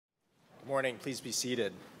Morning. Please be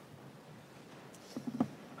seated.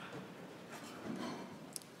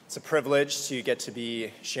 It's a privilege to get to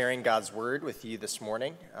be sharing God's word with you this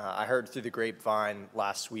morning. I heard through the grapevine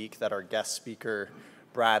last week that our guest speaker,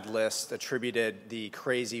 Brad List, attributed the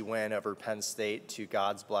crazy win over Penn State to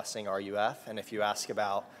God's blessing RUF. And if you ask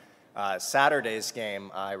about Saturday's game,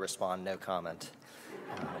 I respond, no comment.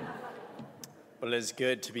 But it is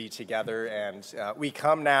good to be together. And we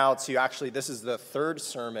come now to, actually, this is the third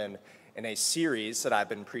sermon in a series that I've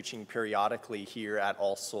been preaching periodically here at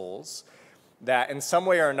All Souls that in some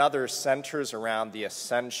way or another centers around the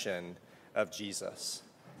ascension of Jesus.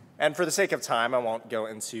 And for the sake of time, I won't go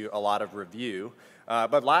into a lot of review,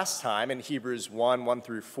 but last time in Hebrews 1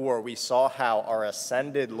 through 4, we saw how our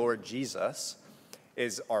ascended Lord Jesus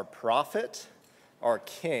is our prophet, our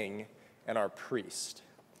king, and our priest.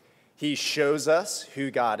 He shows us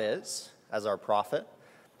who God is as our prophet.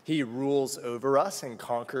 He rules over us and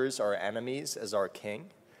conquers our enemies as our king.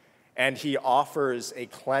 And he offers a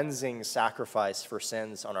cleansing sacrifice for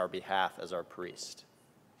sins on our behalf as our priest.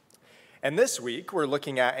 And this week, we're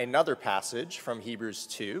looking at another passage from Hebrews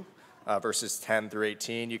 2, verses 10 through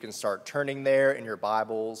 18. You can start turning there in your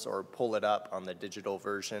Bibles or pull it up on the digital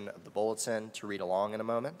version of the bulletin to read along in a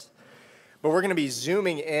moment. But we're going to be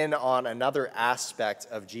zooming in on another aspect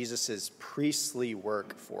of Jesus' priestly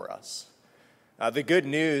work for us. The good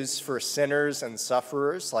news for sinners and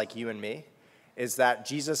sufferers like you and me is that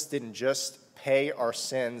Jesus didn't just pay our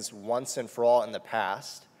sins once and for all in the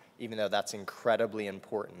past, even though that's incredibly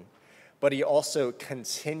important, but he also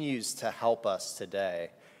continues to help us today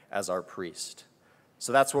as our priest.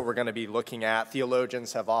 So that's what we're going to be looking at.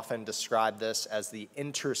 Theologians have often described this as the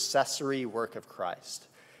intercessory work of Christ.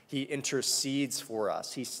 He intercedes for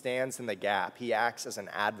us. He stands in the gap. He acts as an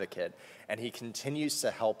advocate, and he continues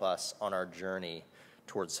to help us on our journey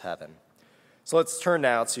towards heaven. So let's turn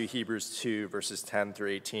now to Hebrews 2, verses 10 through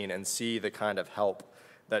 18, and see the kind of help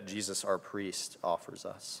that Jesus, our priest, offers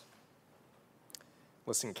us.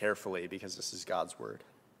 Listen carefully, because this is God's word.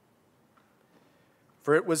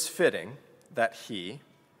 For it was fitting that he,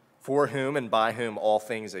 for whom and by whom all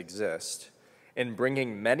things exist, in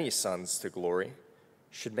bringing many sons to glory,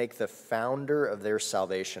 should make the founder of their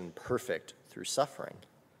salvation perfect through suffering.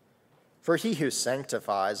 For he who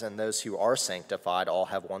sanctifies and those who are sanctified all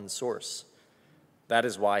have one source. That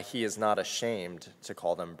is why he is not ashamed to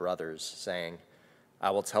call them brothers, saying, I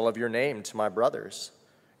will tell of your name to my brothers.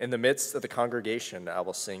 In the midst of the congregation I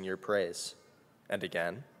will sing your praise. And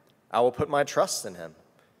again, I will put my trust in him.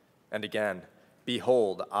 And again,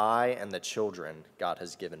 behold, I and the children God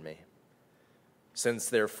has given me. Since,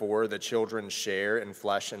 therefore, the children share in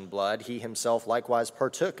flesh and blood, he himself likewise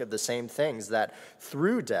partook of the same things, that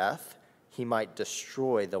through death he might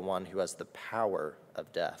destroy the one who has the power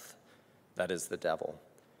of death, that is, the devil,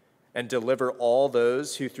 and deliver all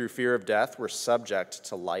those who through fear of death were subject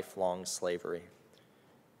to lifelong slavery.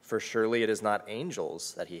 For surely it is not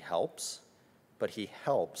angels that he helps, but he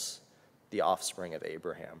helps the offspring of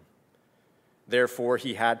Abraham. Therefore,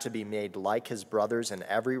 he had to be made like his brothers in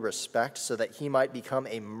every respect, so that he might become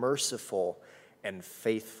a merciful and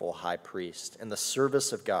faithful high priest in the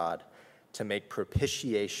service of God to make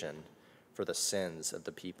propitiation for the sins of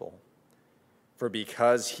the people. For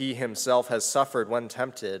because he himself has suffered when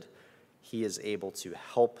tempted, he is able to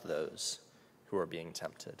help those who are being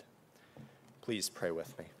tempted. Please pray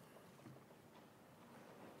with me.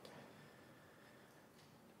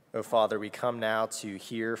 Oh, Father, we come now to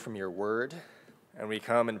hear from your word, and we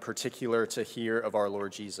come in particular to hear of our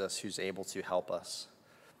Lord Jesus, who's able to help us.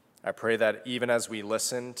 I pray that even as we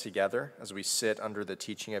listen together, as we sit under the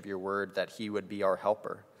teaching of your word, that he would be our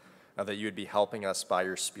helper, that you would be helping us by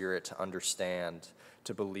your Spirit to understand,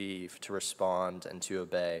 to believe, to respond, and to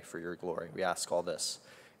obey for your glory. We ask all this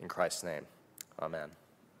in Christ's name. Amen.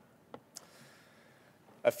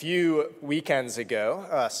 A few weekends ago,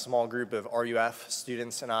 a small group of RUF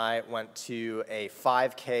students and I went to a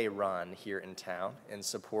 5K run here in town in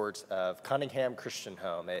support of Cunningham Christian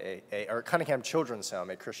Home, or Cunningham Children's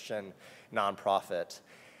Home, a Christian nonprofit.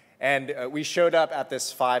 And we showed up at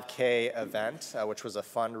this 5K event, which was a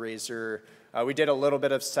fundraiser. We did a little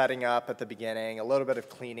bit of setting up at the beginning, a little bit of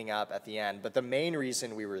cleaning up at the end, but the main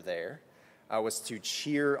reason we were there was to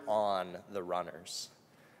cheer on the runners.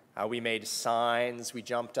 We made signs, we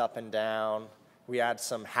jumped up and down, we had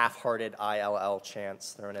some half-hearted ILL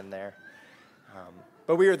chants thrown in there.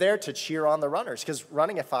 But we were there to cheer on the runners, because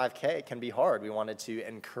running a 5K can be hard. We wanted to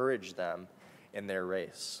encourage them in their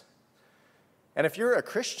race. And if you're a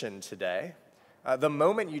Christian today, the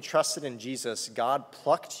moment you trusted in Jesus, God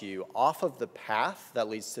plucked you off of the path that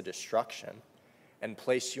leads to destruction and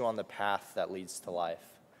placed you on the path that leads to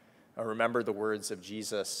life. Remember the words of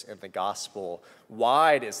Jesus in the gospel.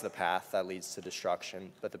 Wide is the path that leads to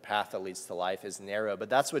destruction, but the path that leads to life is narrow. But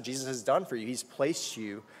that's what Jesus has done for you. He's placed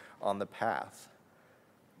you on the path.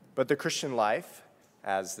 But the Christian life,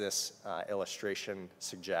 as this illustration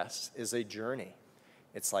suggests, is a journey.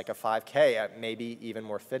 It's like a 5K, maybe even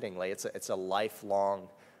more fittingly. It's a lifelong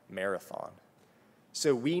marathon.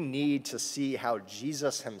 So we need to see how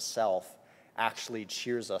Jesus himself actually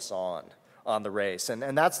cheers us on the race.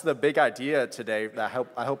 And that's the big idea today that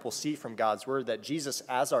I hope we'll see from God's word, that Jesus,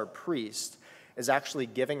 as our priest, is actually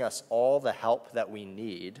giving us all the help that we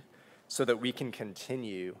need so that we can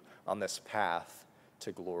continue on this path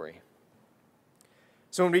to glory.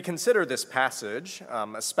 So when we consider this passage,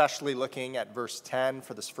 especially looking at verse 10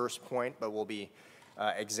 for this first point, but we'll be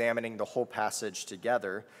examining the whole passage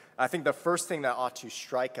together, I think the first thing that ought to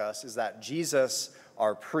strike us is that Jesus,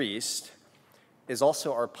 our priest, is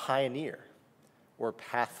also our pioneer or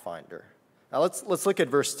pathfinder. Now let's look at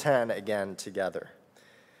verse 10 again together.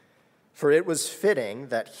 For it was fitting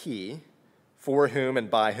that he, for whom and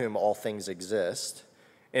by whom all things exist,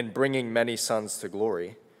 in bringing many sons to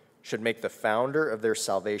glory, should make the founder of their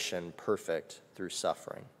salvation perfect through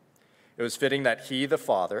suffering. It was fitting that he, the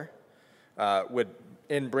Father, would,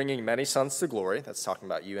 in bringing many sons to glory, that's talking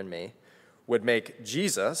about you and me, would make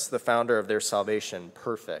Jesus, the founder of their salvation,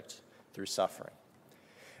 perfect through suffering.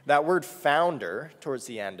 That word founder, towards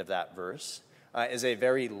the end of that verse, is a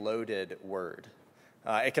very loaded word.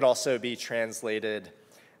 It could also be translated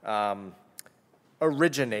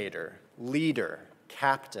originator, leader,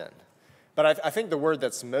 captain. But I think the word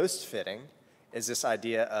that's most fitting is this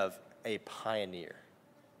idea of a pioneer.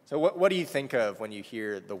 So what do you think of when you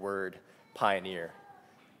hear the word pioneer?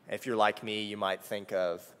 If you're like me, you might think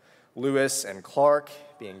of Lewis and Clark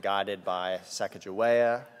being guided by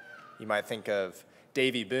Sacagawea. You might think of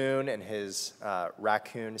Davy Boone and his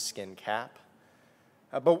raccoon skin cap.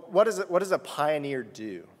 But what does a pioneer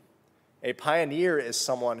do? A pioneer is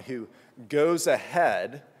someone who goes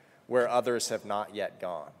ahead where others have not yet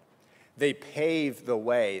gone. They pave the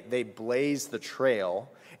way, they blaze the trail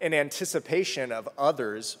in anticipation of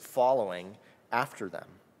others following after them.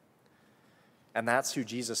 And that's who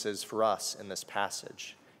Jesus is for us in this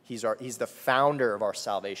passage. He's the founder of our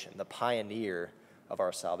salvation, the pioneer of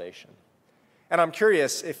our salvation. And I'm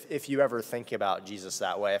curious if you ever think about Jesus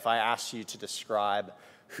that way. If I asked you to describe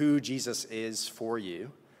who Jesus is for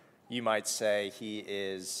you, you might say he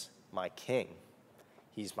is my king.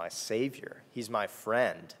 He's my savior. He's my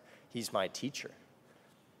friend. He's my teacher.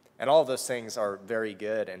 And all of those things are very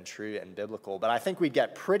good and true and biblical. But I think we'd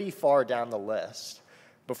get pretty far down the list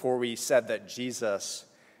before we said that Jesus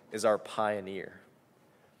is our pioneer.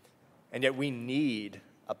 And yet we need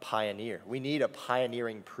a pioneer. We need a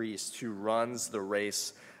pioneering priest who runs the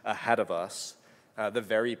race ahead of us, the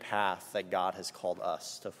very path that God has called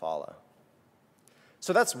us to follow.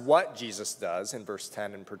 So that's what Jesus does in verse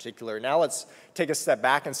 10 in particular. Now let's take a step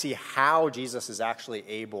back and see how Jesus is actually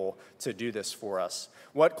able to do this for us.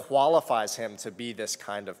 What qualifies him to be this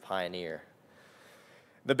kind of pioneer?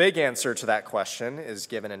 The big answer to that question is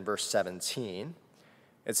given in verse 17.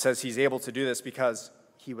 It says he's able to do this because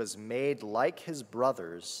he was made like his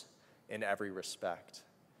brothers in every respect.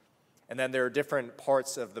 And then there are different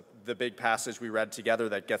parts of the big passage we read together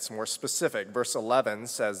that gets more specific. Verse 11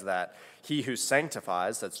 says that he who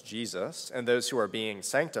sanctifies, that's Jesus, and those who are being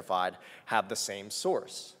sanctified have the same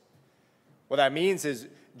source. What that means is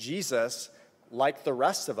Jesus, like the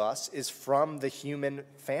rest of us, is from the human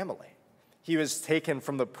family. He was taken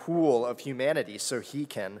from the pool of humanity so he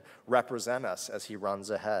can represent us as he runs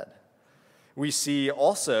ahead. We see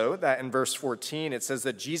also that in verse 14, it says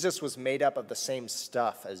that Jesus was made up of the same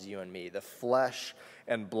stuff as you and me, the flesh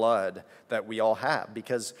and blood that we all have,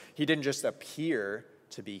 because he didn't just appear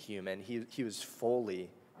to be human, he was fully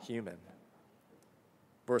human.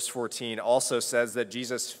 Verse 14 also says that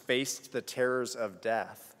Jesus faced the terrors of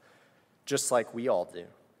death, just like we all do.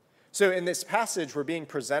 So in this passage, we're being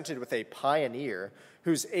presented with a pioneer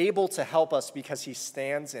who's able to help us because he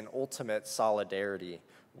stands in ultimate solidarity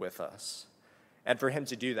with us. And for him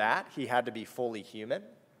to do that, he had to be fully human.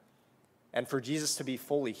 And for Jesus to be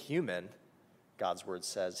fully human, God's word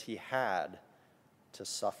says, he had to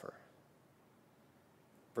suffer.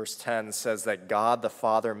 Verse 10 says that God the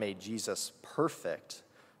Father made Jesus perfect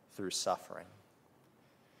through suffering.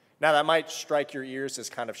 Now, that might strike your ears as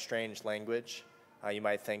kind of strange language. You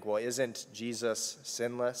might think, well, isn't Jesus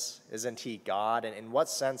sinless? Isn't he God? And in what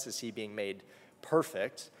sense is he being made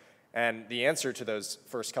perfect? And the answer to those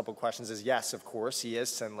first couple questions is yes, of course, he is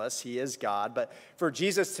sinless, he is God. But for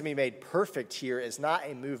Jesus to be made perfect here is not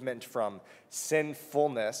a movement from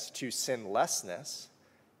sinfulness to sinlessness.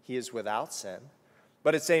 He is without sin.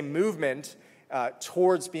 But it's a movement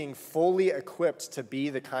towards being fully equipped to be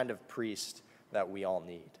the kind of priest that we all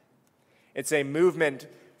need. It's a movement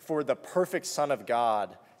for the perfect Son of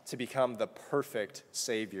God to become the perfect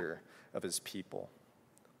Savior of his people.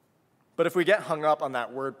 But if we get hung up on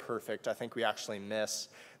that word perfect, I think we actually miss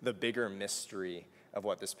the bigger mystery of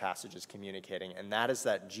what this passage is communicating, and that is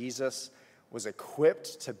that Jesus was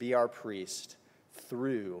equipped to be our priest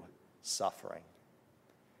through suffering.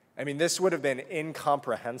 I mean, this would have been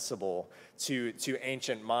incomprehensible to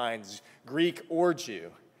ancient minds, Greek or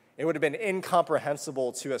Jew. It would have been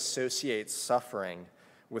incomprehensible to associate suffering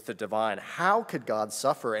with the divine. How could God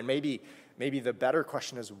suffer? And maybe the better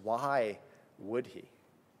question is, why would he?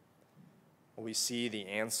 Well, we see the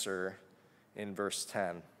answer in verse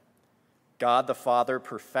 10. God the Father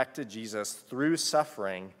perfected Jesus through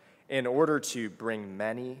suffering in order to bring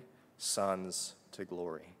many sons to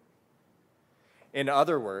glory. In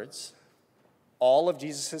other words, all of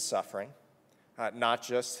Jesus' suffering, not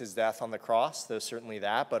just his death on the cross, though certainly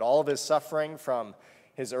that, but all of his suffering from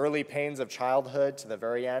his early pains of childhood to the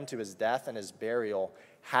very end, to his death and his burial,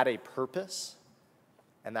 had a purpose,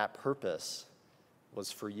 and that purpose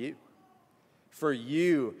was for you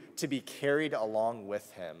to be carried along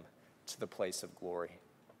with him to the place of glory.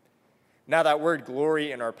 Now, that word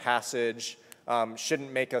glory in our passage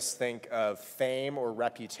shouldn't make us think of fame or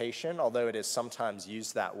reputation, although it is sometimes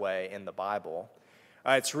used that way in the Bible.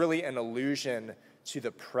 It's really an allusion to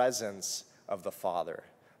the presence of the Father,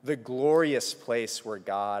 the glorious place where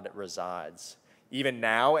God resides, even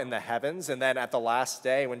now in the heavens, and then at the last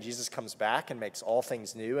day when Jesus comes back and makes all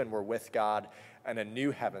things new and we're with God in a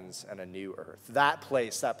new heavens and a new earth. That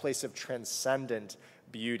place of transcendent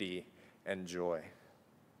beauty and joy.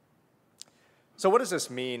 So what does this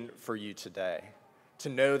mean for you today? To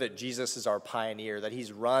know that Jesus is our pioneer, that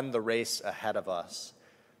he's run the race ahead of us,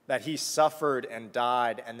 that he suffered and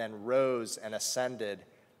died and then rose and ascended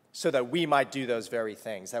so that we might do those very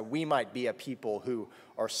things, that we might be a people who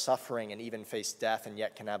are suffering and even face death and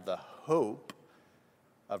yet can have the hope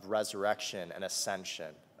of resurrection and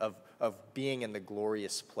ascension, of being in the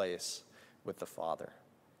glorious place with the Father.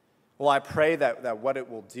 Well, I pray that what it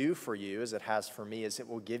will do for you, as it has for me, is it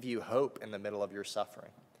will give you hope in the middle of your suffering.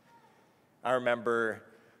 I remember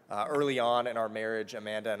early on in our marriage,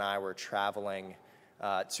 Amanda and I were traveling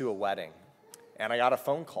to a wedding, and I got a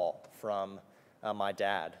phone call from my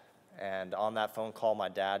dad. And on that phone call, my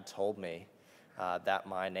dad told me that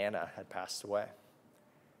my Nana had passed away.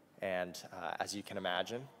 And as you can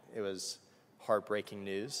imagine, it was heartbreaking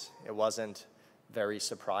news. It wasn't very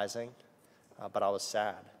surprising, but I was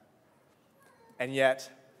sad. And yet,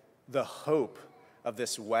 the hope of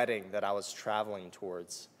this wedding that I was traveling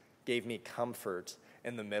towards gave me comfort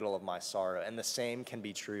in the middle of my sorrow. And the same can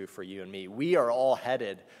be true for you and me. We are all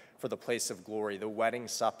headed for the place of glory, the wedding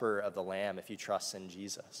supper of the Lamb, if you trust in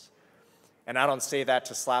Jesus. And I don't say that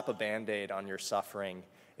to slap a Band-Aid on your suffering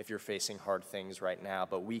if you're facing hard things right now,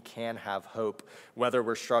 but we can have hope, whether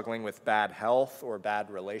we're struggling with bad health or bad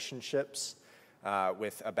relationships,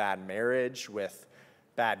 with a bad marriage, with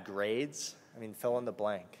bad grades. I mean, fill in the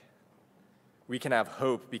blank. We can have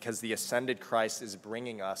hope because the ascended Christ is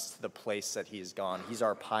bringing us to the place that he has gone. He's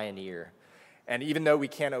our pioneer. And even though we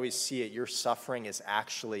can't always see it, your suffering is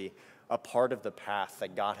actually a part of the path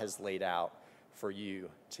that God has laid out for you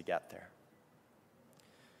to get there.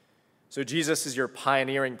 So Jesus is your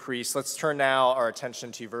pioneering priest. Let's turn now our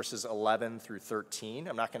attention to verses 11 through 13.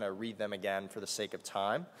 I'm not going to read them again for the sake of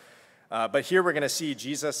time. But here we're going to see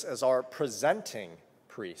Jesus as our presenting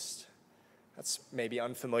priest. That's maybe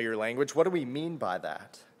unfamiliar language. What do we mean by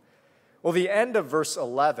that? Well, the end of verse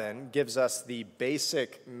 11 gives us the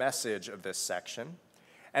basic message of this section.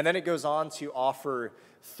 And then it goes on to offer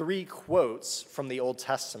 3 quotes from the Old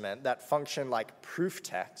Testament that function like proof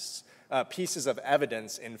texts, pieces of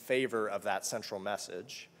evidence in favor of that central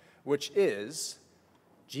message, which is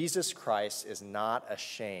Jesus Christ is not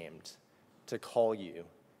ashamed to call you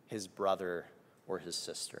his brother or his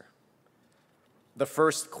sister. The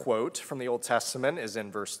first quote from the Old Testament is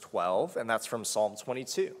in verse 12, and that's from Psalm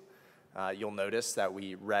 22. You'll notice that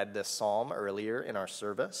we read this psalm earlier in our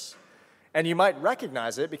service. And you might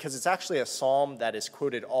recognize it because it's actually a psalm that is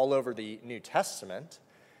quoted all over the New Testament,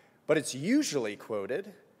 but it's usually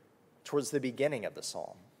quoted towards the beginning of the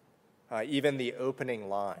psalm, even the opening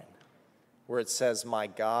line, where it says, my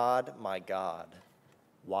God,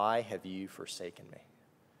 why have you forsaken me?"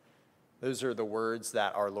 Those are the words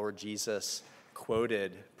that our Lord Jesus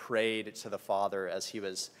quoted, prayed to the Father as he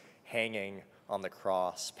was hanging on the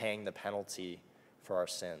cross, paying the penalty for our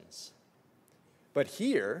sins. But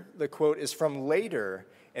here, the quote is from later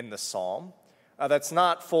in the psalm, that's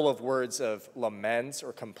not full of words of lament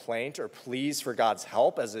or complaint or pleas for God's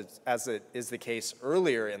help, as it is the case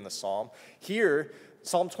earlier in the psalm. Here,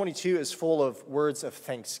 Psalm 22 is full of words of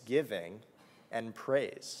thanksgiving and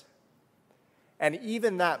praise. And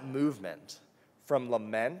even that movement from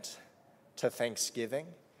lament to thanksgiving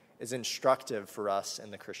is instructive for us in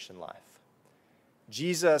the Christian life.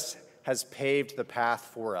 Jesus has paved the path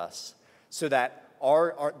for us so that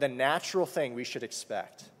the natural thing we should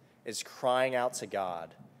expect is crying out to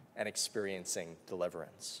God and experiencing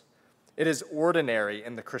deliverance. It is ordinary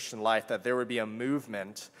in the Christian life that there would be a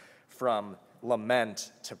movement from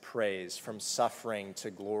lament to praise, from suffering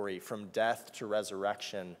to glory, from death to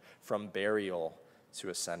resurrection, from burial to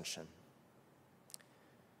ascension.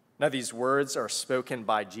 Now, these words are spoken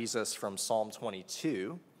by Jesus from Psalm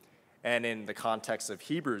 22, and in the context of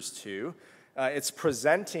Hebrews 2, it's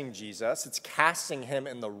presenting Jesus, it's casting him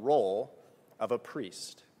in the role of a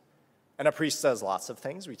priest. And a priest does lots of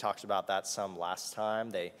things. We talked about that some last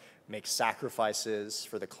time. They make sacrifices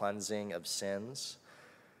for the cleansing of sins.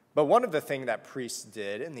 But one of the things that priests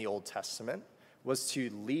did in the Old Testament was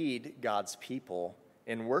to lead God's people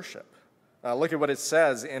in worship. Look at what it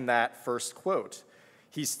says in that first quote.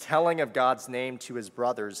 He's telling of God's name to his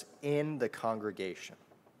brothers in the congregation.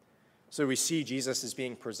 So we see Jesus is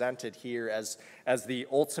being presented here as the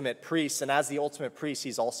ultimate priest, and as the ultimate priest,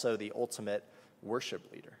 he's also the ultimate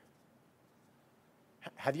worship leader.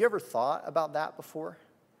 Have you ever thought about that before?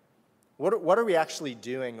 What are we actually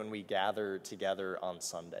doing when we gather together on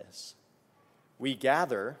Sundays? We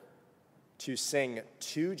gather to sing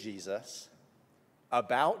to Jesus,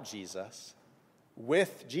 about Jesus,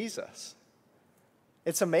 with Jesus.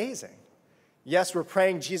 It's amazing. Yes, we're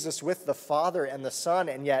praying Jesus with the Father and the Son,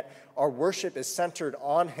 and yet our worship is centered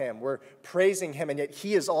on him. We're praising him, and yet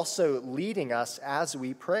he is also leading us as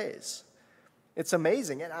we praise. It's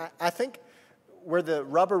amazing. And I think where the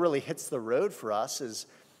rubber really hits the road for us is,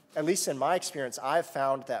 at least in my experience, I've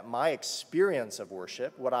found that my experience of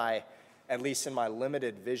worship, what I, at least in my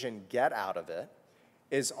limited vision, get out of it,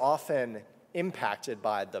 is often impacted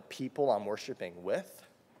by the people I'm worshiping with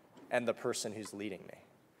and the person who's leading me.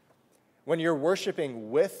 When you're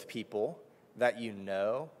worshiping with people that you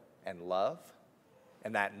know and love,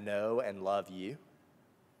 and that know and love you,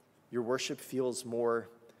 your worship feels more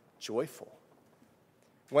joyful.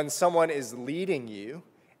 When someone is leading you,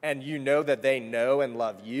 and you know that they know and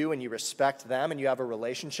love you, and you respect them, and you have a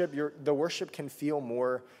relationship, the worship can feel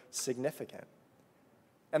more significant.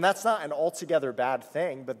 And that's not an altogether bad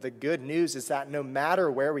thing, but the good news is that no matter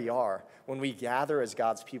where we are, when we gather as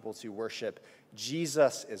God's people to worship,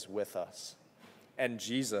 Jesus is with us, and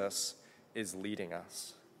Jesus is leading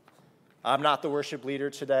us. I'm not the worship leader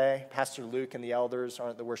today. Pastor Luke and the elders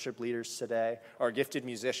aren't the worship leaders today. Our gifted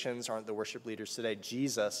musicians aren't the worship leaders today.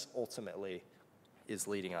 Jesus ultimately is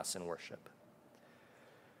leading us in worship.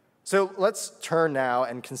 So let's turn now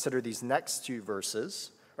and consider these next two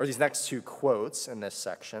verses, or these next two quotes in this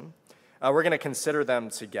section. We're going to consider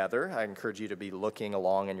them together. I encourage you to be looking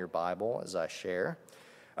along in your Bible as I share.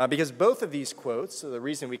 Because both of these quotes, so the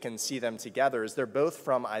reason we can see them together is they're both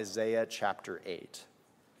from Isaiah chapter 8.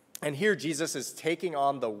 And here Jesus is taking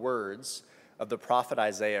on the words of the prophet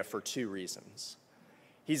Isaiah for two reasons.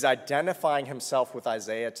 He's identifying himself with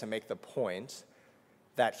Isaiah to make the point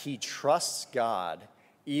that he trusts God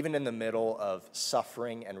even in the middle of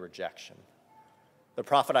suffering and rejection. The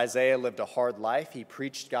prophet Isaiah lived a hard life. He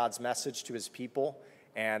preached God's message to his people,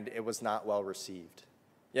 and it was not well received.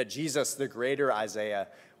 Yet Jesus, the greater Isaiah,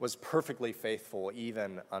 was perfectly faithful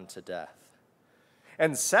even unto death.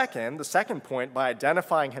 And second, the second point, by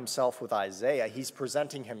identifying himself with Isaiah, he's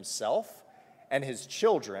presenting himself and his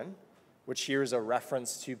children, which here is a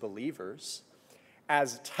reference to believers,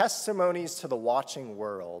 as testimonies to the watching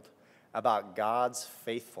world about God's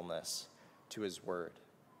faithfulness to his word.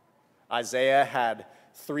 Isaiah had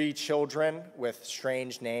 3 children with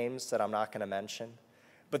strange names that I'm not going to mention,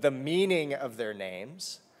 but the meaning of their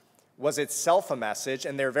names was itself a message,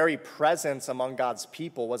 and their very presence among God's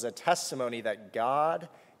people was a testimony that God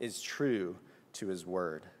is true to his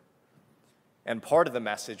word. And part of the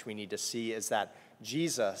message we need to see is that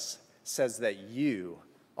Jesus says that you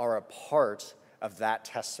are a part of that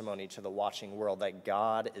testimony to the watching world, that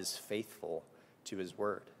God is faithful to his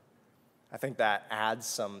word. I think that adds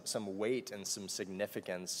some weight and some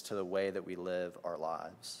significance to the way that we live our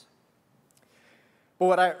lives. But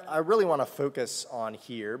what I really want to focus on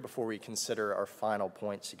here before we consider our final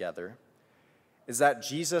point together is that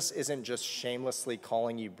Jesus isn't just shamelessly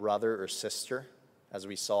calling you brother or sister, as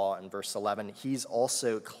we saw in verse 11. He's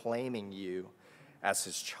also claiming you as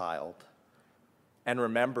his child. And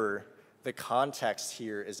remember the context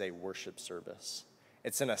here is a worship service.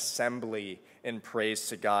 It's an assembly in praise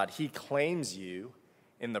to God. He claims you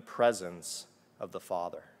in the presence of the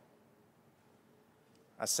Father.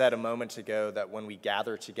 I said a moment ago that when we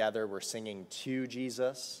gather together, we're singing to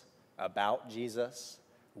Jesus, about Jesus,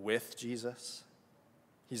 with Jesus.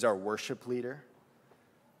 He's our worship leader.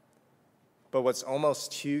 But what's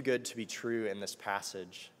almost too good to be true in this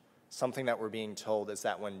passage, something that we're being told, is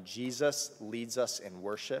that when Jesus leads us in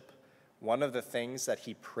worship, one of the things that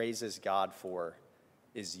he praises God for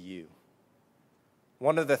is you.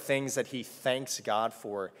 One of the things that he thanks God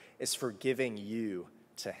for is for giving you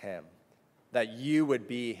to him, that you would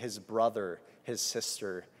be his brother, his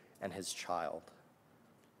sister, and his child.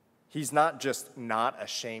 He's not just not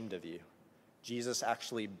ashamed of you. Jesus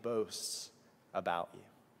actually boasts about you.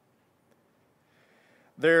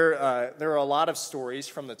 There are a lot of stories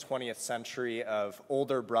from the 20th century of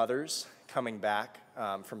older brothers coming back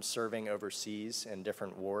from serving overseas in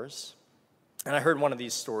different wars. And I heard one of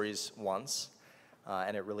these stories once,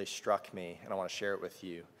 and it really struck me, and I want to share it with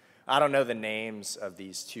you. I don't know the names of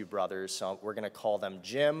these two brothers, so we're going to call them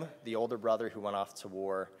Jim, the older brother who went off to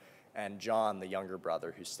war, and John, the younger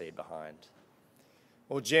brother who stayed behind.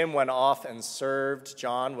 Well, Jim went off and served.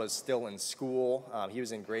 John was still in school. He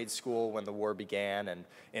was in grade school when the war began and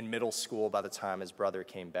in middle school by the time his brother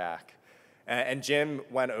came back. And Jim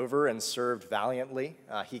went over and served valiantly.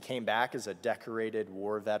 He came back as a decorated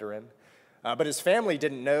war veteran. But his family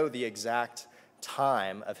didn't know the exact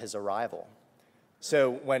time of his arrival.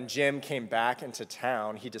 So when Jim came back into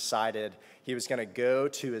town, he decided he was going to go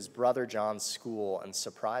to his brother John's school and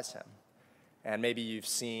surprise him. And maybe you've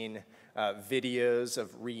seen videos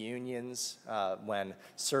of reunions when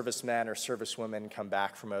servicemen or servicewomen come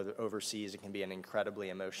back from overseas. It can be an incredibly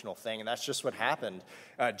emotional thing, and that's just what happened.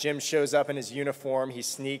 Jim shows up in his uniform. He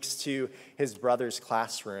sneaks to his brother's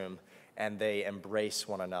classroom, and they embrace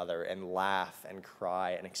one another and laugh and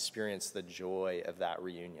cry and experience the joy of that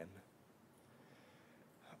reunion.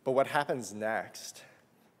 But what happens next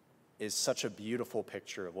is such a beautiful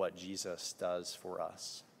picture of what Jesus does for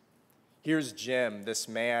us. Here's Jim, this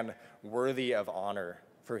man worthy of honor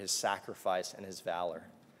for his sacrifice and his valor.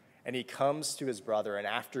 And he comes to his brother, and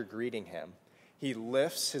after greeting him, he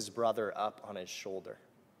lifts his brother up on his shoulder.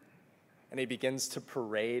 And he begins to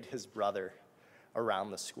parade his brother around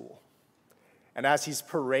the school. And as he's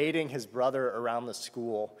parading his brother around the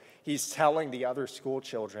school, he's telling the other school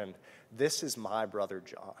children, "This is my brother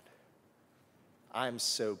John. I'm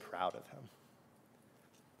so proud of him."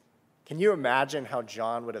 Can you imagine how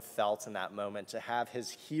John would have felt in that moment to have his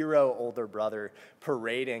hero older brother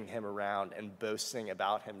parading him around and boasting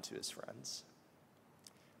about him to his friends?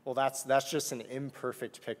 Well, that's just an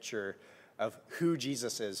imperfect picture of who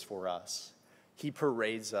Jesus is for us. He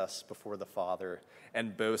parades us before the Father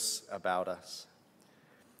and boasts about us.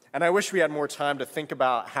 And I wish we had more time to think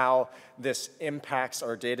about how this impacts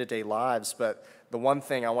our day-to-day lives, but the one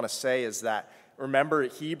thing I want to say is that, remember,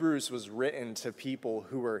 Hebrews was written to people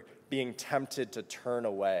who were being tempted to turn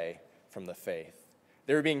away from the faith.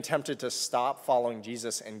 They were being tempted to stop following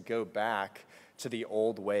Jesus and go back to the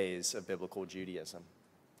old ways of biblical Judaism.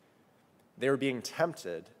 They were being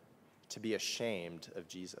tempted to be ashamed of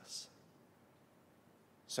Jesus.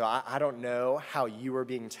 So I don't know how you are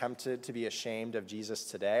being tempted to be ashamed of Jesus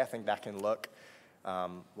today. I think that can look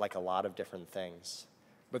like a lot of different things.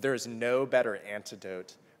 But there is no better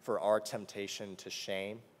antidote for our temptation to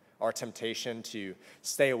shame, our temptation to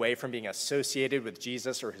stay away from being associated with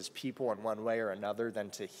Jesus or his people in one way or another, than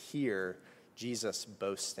to hear Jesus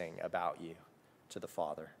boasting about you to the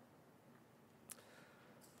Father.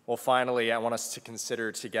 Well, finally, I want us to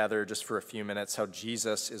consider together just for a few minutes how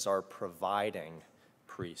Jesus is our providing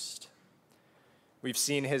priest. We've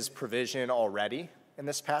seen his provision already in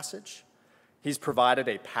this passage. He's provided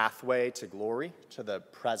a pathway to glory, to the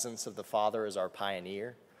presence of the Father as our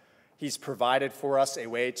pioneer. He's provided for us a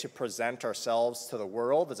way to present ourselves to the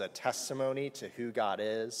world as a testimony to who God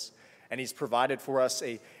is. And he's provided for us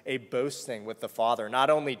a boasting with the Father. Not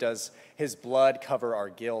only does his blood cover our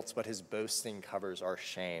guilt, but his boasting covers our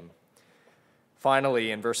shame.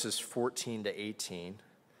 Finally, in verses 14 to 18,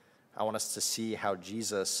 I want us to see how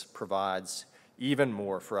Jesus provides even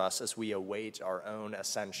more for us as we await our own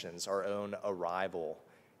ascensions, our own arrival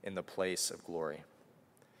in the place of glory.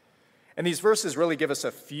 And these verses really give us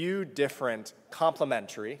a few different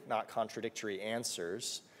complementary, not contradictory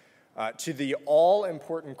answers to the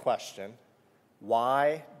all-important question,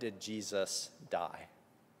 why did Jesus die?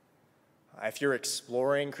 If you're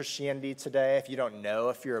exploring Christianity today, if you don't know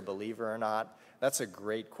if you're a believer or not, that's a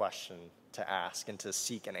great question to ask and to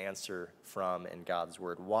seek an answer from in God's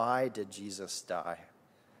word. Why did Jesus die?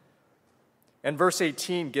 And verse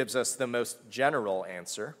 18 gives us the most general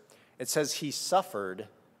answer. It says he suffered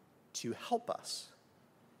to help us.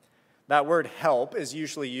 That word help is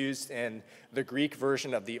usually used in the Greek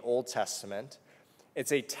version of the Old Testament.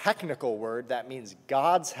 It's a technical word that means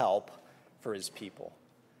God's help for his people.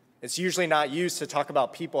 It's usually not used to talk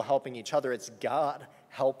about people helping each other. It's God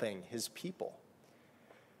helping his people.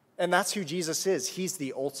 And that's who Jesus is. He's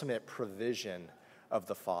the ultimate provision of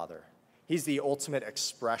the Father. He's the ultimate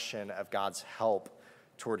expression of God's help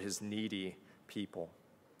toward his needy people.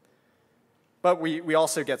 But we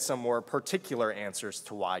also get some more particular answers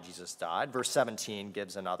to why Jesus died. Verse 17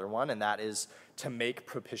 gives another one, and that is to make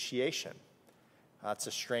propitiation. That's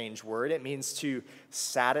a strange word. It means to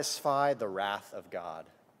satisfy the wrath of God.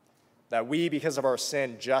 That we, because of our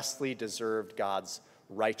sin, justly deserved God's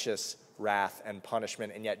righteous wrath and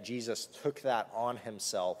punishment, and yet Jesus took that on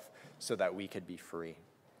himself so that we could be free.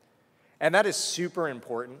 And that is super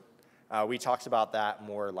important. We talked about that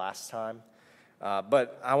more last time.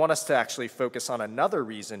 But I want us to actually focus on another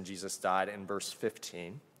reason Jesus died in verse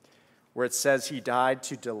 15, where it says he died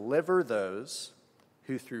to deliver those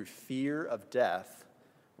who through fear of death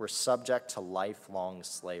were subject to lifelong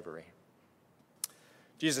slavery.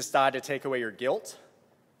 Jesus died to take away your guilt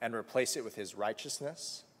and replace it with his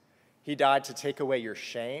righteousness. He died to take away your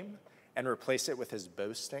shame and replace it with his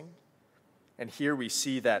boasting. And here we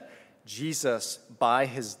see that Jesus, by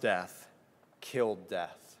his death, killed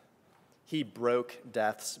death. He broke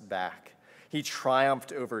death's back. He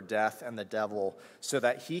triumphed over death and the devil so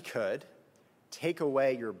that he could take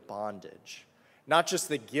away your bondage. Not just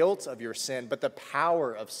the guilt of your sin, but the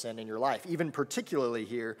power of sin in your life. Even particularly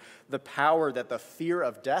here, the power that the fear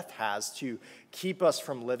of death has to keep us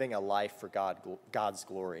from living a life for God's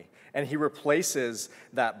glory. And he replaces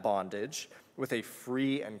that bondage with a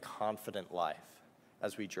free and confident life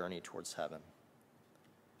as we journey towards heaven.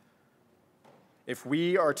 If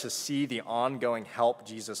we are to see the ongoing help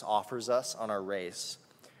Jesus offers us on our race,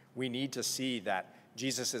 we need to see that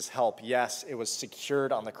Jesus' help, yes, it was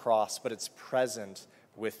secured on the cross, but it's present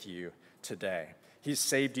with you today. He's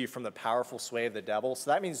saved you from the powerful sway of the devil. So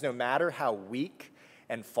that means no matter how weak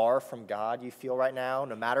and far from God you feel right now,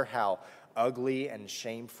 no matter how ugly and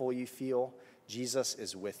shameful you feel, Jesus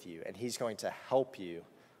is with you, and he's going to help you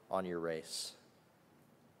on your race.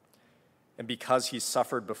 And because he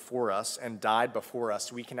suffered before us and died before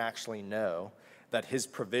us, we can actually know that his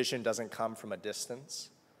provision doesn't come from a distance.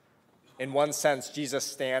 In one sense, Jesus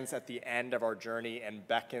stands at the end of our journey and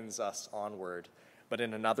beckons us onward. But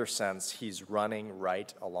in another sense, he's running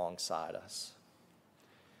right alongside us.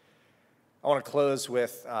 I want to close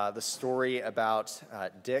with the story about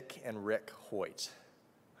Dick and Rick Hoyt.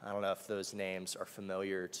 I don't know if those names are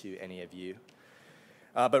familiar to any of you.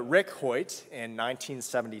 But Rick Hoyt, in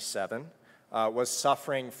 1977, was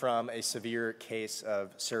suffering from a severe case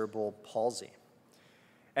of cerebral palsy.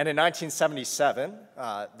 And in 1977,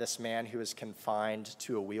 this man who was confined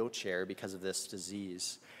to a wheelchair because of this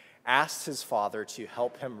disease asked his father to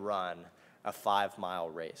help him run a 5-mile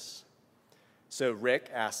race. So Rick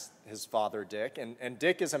asked his father, Dick, and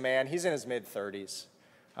Dick is a man, he's in his mid-30s.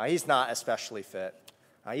 He's not especially fit.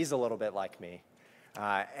 He's a little bit like me.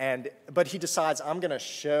 But he decides, I'm going to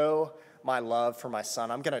show my love for my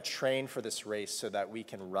son. I'm going to train for this race so that we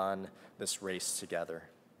can run this race together.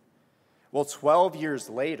 Well, 12 years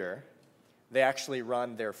later, they actually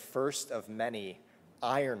run their first of many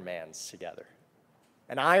Ironmans together.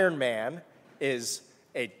 An Ironman is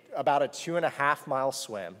about a 2.5-mile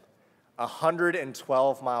swim, a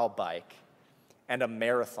 112-mile bike, and a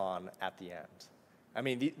marathon at the end. I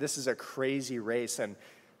mean, this is a crazy race, and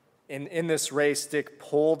in this race, Dick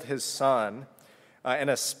pulled his son in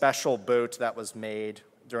a special boat that was made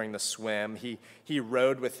during the swim. He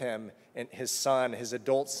rode with him, and his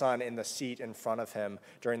adult son, in the seat in front of him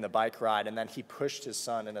during the bike ride, and then he pushed his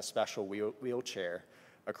son in a special wheelchair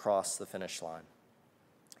across the finish line.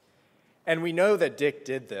 And we know that Dick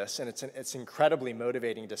did this, and it's incredibly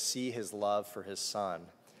motivating to see his love for his son.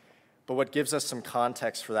 But what gives us some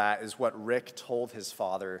context for that is what Rick told his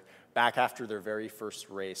father back after their very first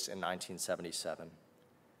race in 1977.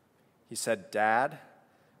 He said, "Dad,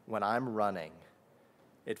 when I'm running,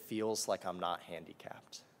 it feels like I'm not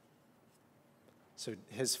handicapped." So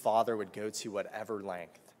his father would go to whatever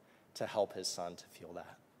length to help his son to feel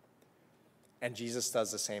that. And Jesus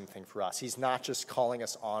does the same thing for us. He's not just calling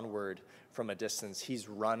us onward from a distance. He's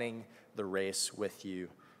running the race with you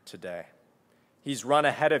today. He's run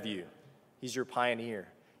ahead of you. He's your pioneer.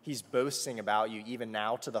 He's boasting about you even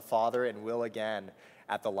now to the Father and will again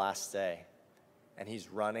at the last day. And he's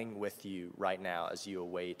running with you right now as you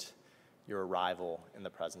await your arrival in the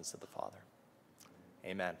presence of the Father.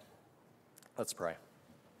 Amen. Let's pray.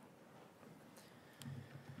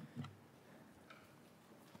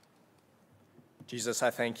 Jesus,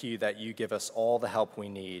 I thank you that you give us all the help we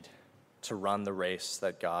need to run the race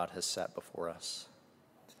that God has set before us.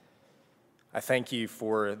 I thank you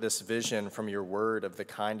for this vision from your word of the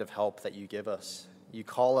kind of help that you give us. You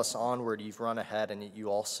call us onward, you've run ahead, and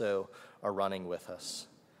you also are running with us.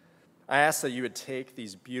 I ask that you would take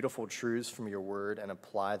these beautiful truths from your word and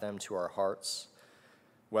apply them to our hearts,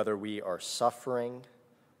 whether we are suffering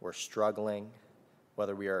or struggling,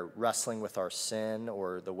 whether we are wrestling with our sin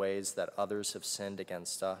or the ways that others have sinned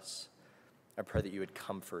against us. I pray that you would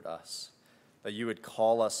comfort us, that you would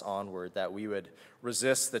call us onward, that we would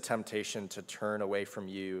resist the temptation to turn away from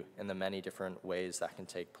you in the many different ways that can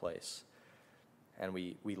take place. And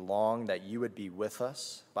we long that you would be with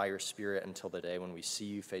us by your Spirit until the day when we see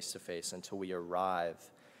you face to face, until we arrive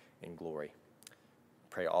in glory.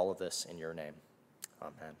 Pray all of this in your name.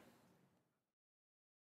 Amen.